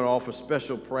her, we're going to offer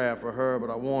special prayer for her, but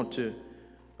I want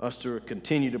us to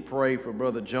continue to pray for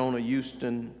Brother Jonah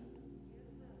Houston.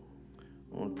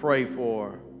 I want to pray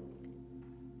for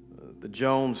the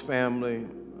Jones family,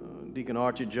 Deacon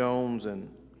Archie Jones and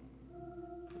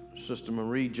Sister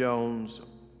Marie Jones,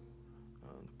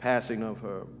 the passing of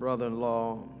her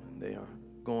brother-in-law. They are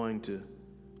going to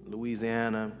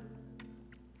Louisiana.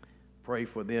 Pray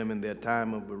for them in their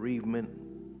time of bereavement.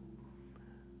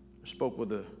 I spoke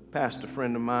with a pastor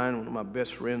friend of mine, one of my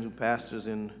best friends who pastors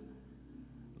in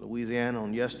Louisiana,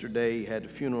 on yesterday. He had to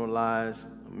funeralize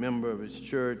a member of his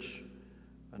church,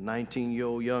 a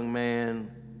 19-year-old young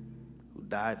man who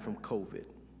died from COVID.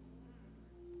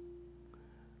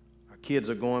 Our kids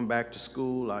are going back to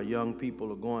school. Our young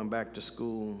people are going back to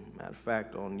school. Matter of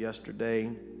fact, on yesterday,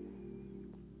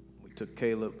 we took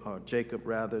Jacob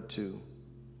to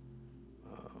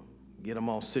get him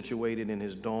all situated in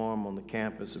his dorm on the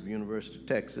campus of University of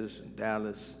Texas in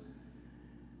Dallas.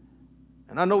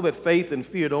 And I know that faith and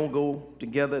fear don't go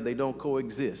together. They don't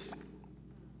coexist.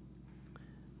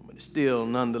 But it still,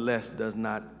 nonetheless, does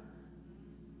not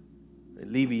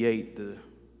alleviate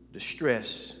the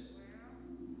stress.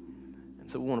 And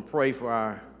so we want to pray for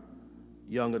our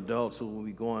young adults who will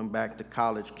be going back to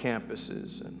college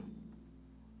campuses, and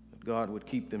that God would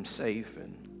keep them safe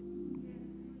and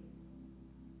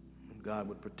God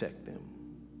would protect them.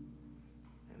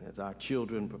 And as our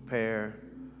children prepare,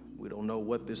 we don't know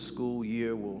what this school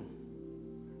year will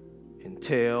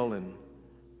entail and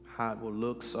how it will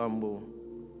look. Some will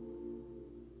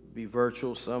be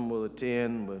virtual, some will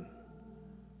attend, but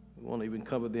we want to even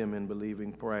cover them in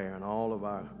believing prayer, and all of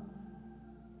our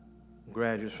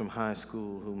graduates from high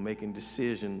school who are making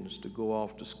decisions to go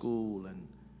off to school and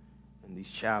in these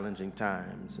challenging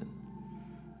times. And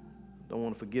don't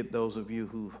want to forget those of you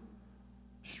who are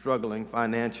struggling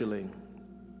financially.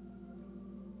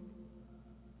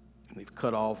 They've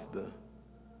cut off the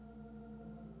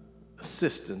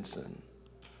assistance, and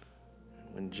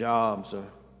when jobs are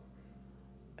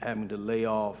having to lay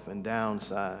off and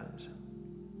downsize. I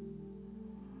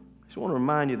just want to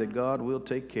remind you that God will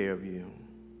take care of you.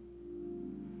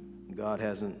 God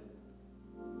hasn't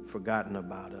forgotten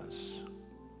about us.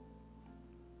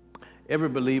 Every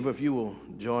believer, if you will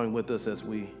join with us as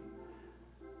we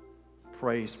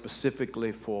pray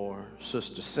specifically for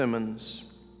Sister Simmons.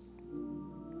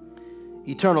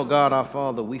 Eternal God, our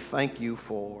Father, we thank you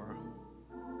for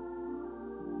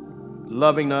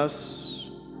loving us.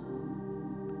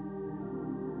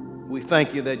 We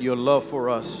thank you that your love for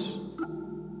us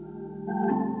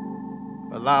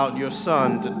allowed your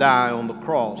Son to die on the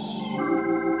cross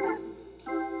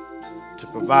to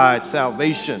provide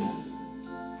salvation,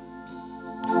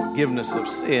 forgiveness of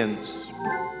sins.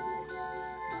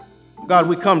 God,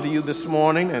 we come to you this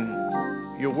morning,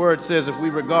 and your word says if we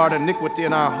regard iniquity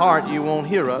in our heart, you won't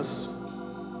hear us.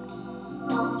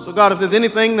 So God, if there's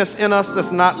anything that's in us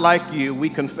that's not like you, we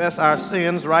confess our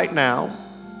sins right now.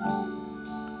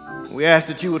 We ask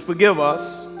that you would forgive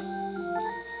us.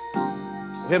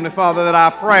 Heavenly Father, that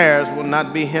our prayers will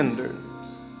not be hindered.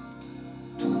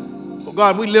 Oh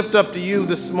God, we lift up to you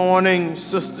this morning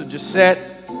Sister Gisette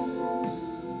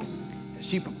as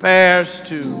she prepares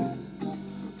to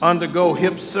undergo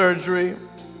hip surgery.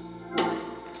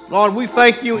 Lord, we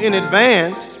thank you in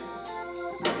advance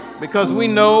because we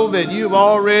know that you've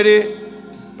already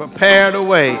prepared a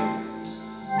way.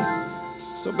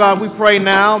 So God, we pray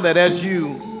now that as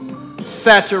you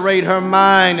saturate her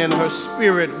mind and her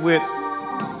spirit with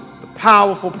the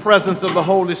powerful presence of the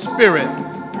Holy Spirit,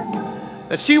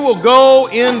 that she will go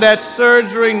in that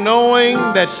surgery knowing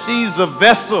that she's a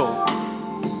vessel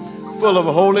full of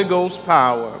Holy Ghost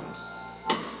power.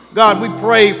 God, we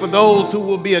pray for those who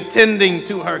will be attending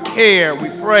to her care. We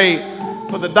pray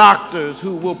for the doctors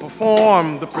who will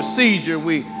perform the procedure.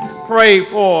 We pray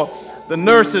for the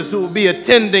nurses who will be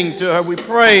attending to her. We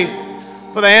pray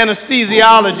for the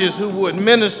anesthesiologists who will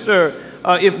administer,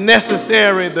 if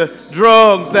necessary, the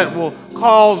drugs that will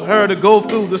cause her to go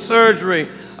through the surgery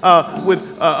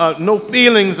with no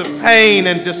feelings of pain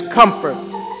and discomfort.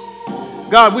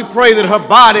 God, we pray that her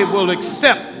body will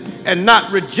accept and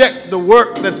not reject the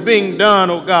work that's being done,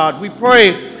 oh God. We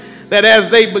pray that as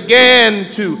they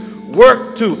began to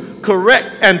work to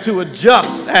correct and to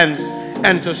adjust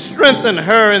and to strengthen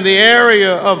her in the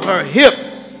area of her hip,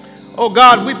 oh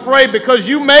God, we pray because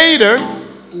you made her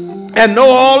and know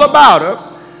all about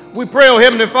her. We pray, oh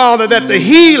Heavenly Father, that the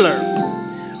healer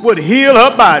would heal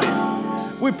her body.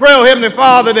 We pray, oh Heavenly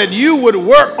Father, that you would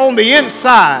work on the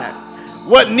inside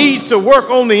what needs to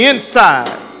work on the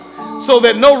inside so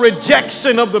that no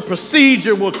rejection of the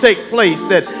procedure will take place,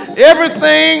 that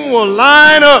everything will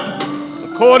line up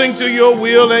according to your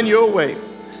will and your way.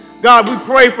 God, we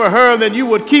pray for her that you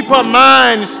would keep her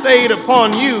mind stayed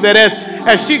upon you, that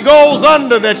as she goes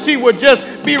under, that she would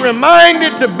just be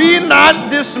reminded to be not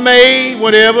dismayed,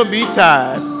 whatever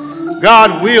betide.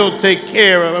 God will take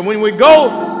care of her. And when we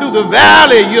go through the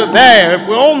valley, you're there. If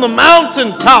we're on the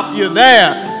mountaintop, you're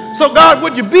there. So God,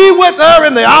 would you be with her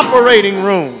in the operating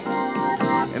room?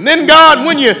 And then God,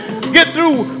 when you get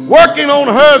through working on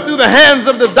her through the hands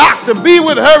of the doctor, be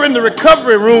with her in the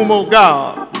recovery room, oh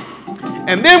God.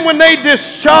 And then when they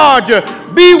discharge her,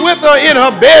 be with her in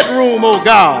her bedroom, oh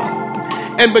God,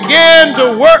 and begin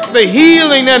to work the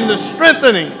healing and the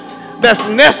strengthening that's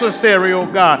necessary, oh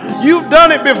God. You've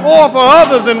done it before for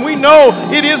others, and we know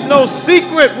it is no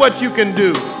secret what you can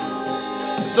do.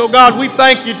 So God, we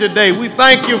thank you today. We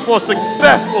thank you for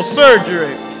successful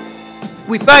surgery.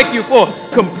 We thank you for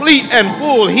complete and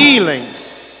full healing.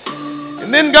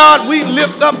 And then, God, we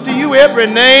lift up to you every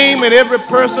name and every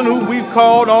person who we've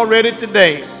called already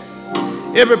today.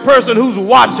 Every person who's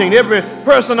watching, every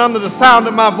person under the sound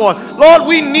of my voice. Lord,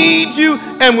 we need you,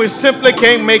 and we simply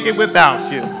can't make it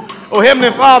without you. Oh,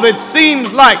 Heavenly Father, it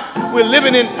seems like we're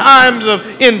living in times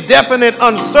of indefinite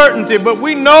uncertainty, but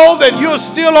we know that you're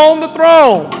still on the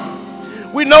throne.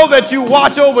 We know that you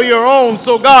watch over your own.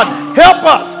 So, God, help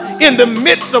us in the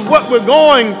midst of what we're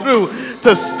going through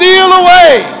to steal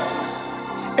away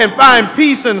and find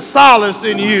peace and solace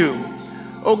in you.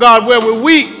 Oh God, where we're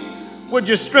weak, would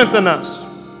you strengthen us?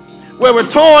 Where we're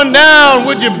torn down,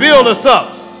 would you build us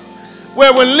up?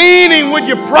 Where we're leaning, would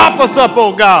you prop us up,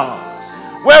 oh God?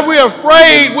 Where we're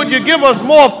afraid, would you give us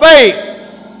more faith?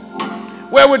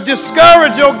 Where we're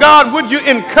discouraged, oh God, would you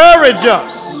encourage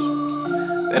us?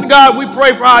 And God, we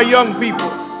pray for our young people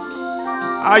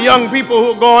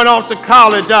who are going off to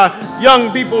college, our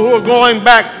young people who are going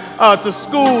back to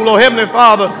school. Oh, Heavenly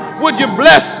Father, would you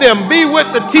bless them, be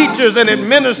with the teachers and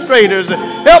administrators,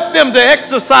 help them to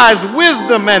exercise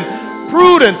wisdom and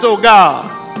prudence, oh God.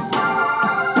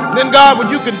 And then, God,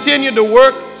 would you continue to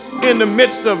work in the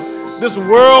midst of this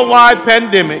worldwide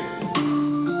pandemic?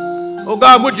 Oh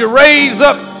God, would you raise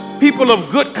up people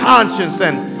of good conscience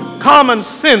and common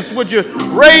sense? Would you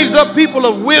raise up people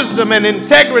of wisdom and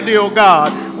integrity, oh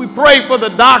God? We pray for the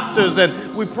doctors,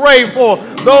 and we pray for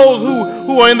those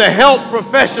who are in the health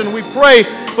profession. We pray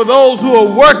for those who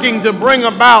are working to bring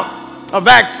about a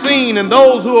vaccine, and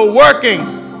those who are working,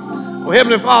 oh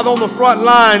Heavenly Father, on the front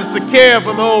lines to care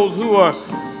for those who are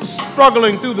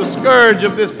struggling through the scourge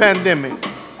of this pandemic.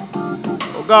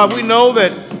 Oh God, we know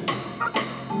that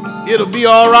it'll be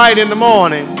all right in the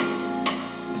morning.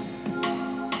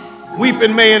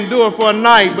 Weeping may endure for a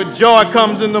night, but joy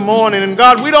comes in the morning. And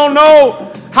God, we don't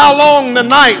know how long the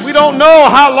night, we don't know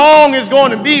how long it's going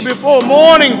to be before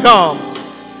morning comes.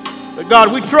 But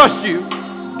God, we trust you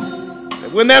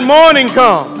that when that morning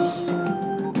comes,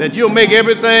 that you'll make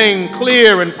everything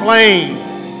clear and plain.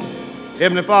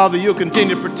 Heavenly Father, you'll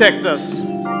continue to protect us.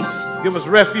 Give us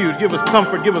refuge, give us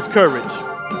comfort, give us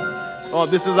courage.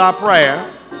 Lord, this is our prayer.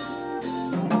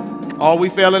 All we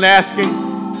fail in asking,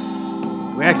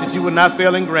 we ask that you would not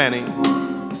fail in granting,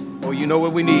 for you know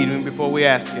what we need before we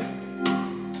ask it.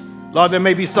 Lord, there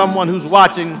may be someone who's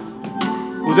watching,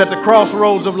 who's at the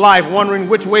crossroads of life, wondering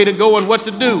which way to go and what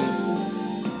to do.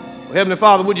 Heavenly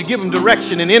Father, would you give them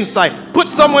direction and insight? Put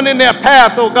someone in their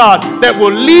path, oh God, that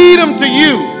will lead them to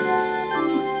you,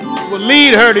 will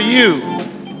lead her to you,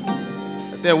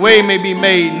 that their way may be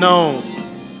made known.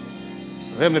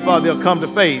 Heavenly Father, they'll come to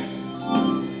faith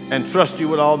and trust you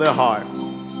with all their heart.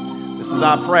 This is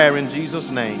our prayer in Jesus'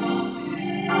 name.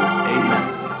 Amen.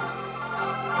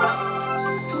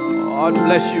 God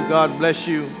bless you. God bless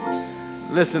you.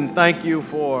 Listen, thank you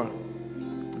for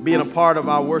being a part of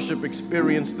our worship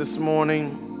experience this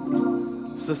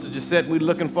morning. Sister Gisette, we're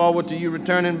looking forward to you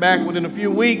returning back within a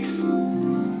few weeks.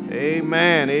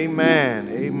 Amen, amen,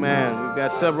 amen. We've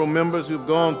got several members who've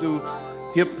gone through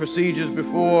hip procedures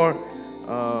before.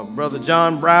 Brother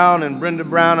John Brown and Brenda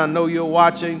Brown, I know you're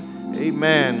watching.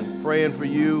 Amen. Praying for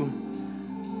you.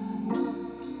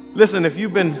 Listen, if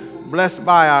you've been blessed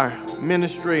by our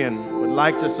ministry and would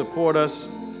like to support us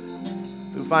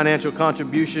through financial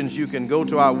contributions, you can go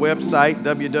to our website,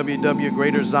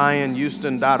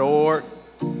 www.greaterzionhouston.org.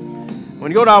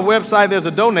 When you go to our website, there's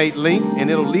a donate link, and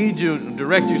it'll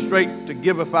direct you straight to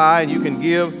Giveify, and you can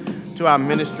give to our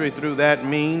ministry through that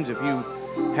means. If you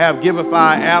have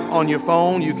Giveify app on your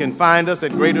phone, you can find us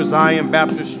at Greater Zion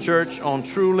Baptist Church on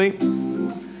Truly.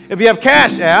 If you have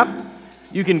Cash App,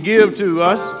 you can give to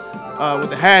us with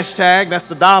the hashtag, that's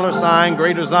the $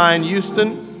 Greater Zion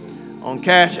Houston on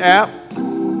Cash App,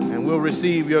 and we'll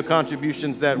receive your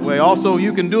contributions that way. Also,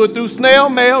 you can do it through snail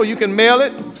mail. You can mail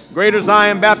it, Greater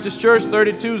Zion Baptist Church,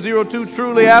 3202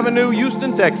 Truly Avenue,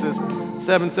 Houston, Texas,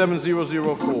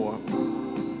 77004.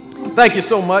 Thank you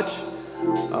so much.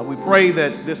 We pray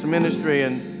that this ministry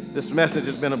and this message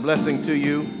has been a blessing to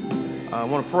you. I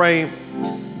want to pray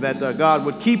that God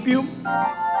would keep you,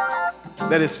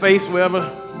 that His face will ever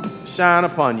shine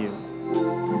upon you,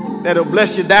 that He'll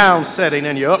bless your down setting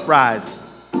and your uprising,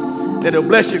 that He'll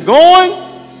bless you going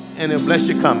and He'll bless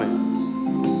you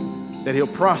coming, that He'll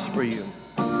prosper you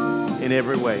in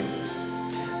every way.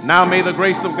 Now may the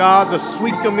grace of God, the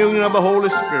sweet communion of the Holy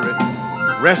Spirit,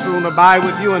 rest, rule, and abide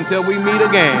with you until we meet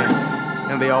again.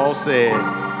 And they all said,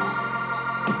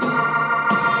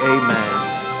 amen.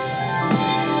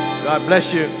 God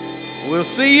bless you. We'll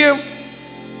see you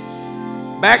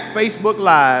back Facebook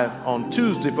Live on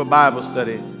Tuesday for Bible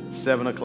study, 7 o'clock.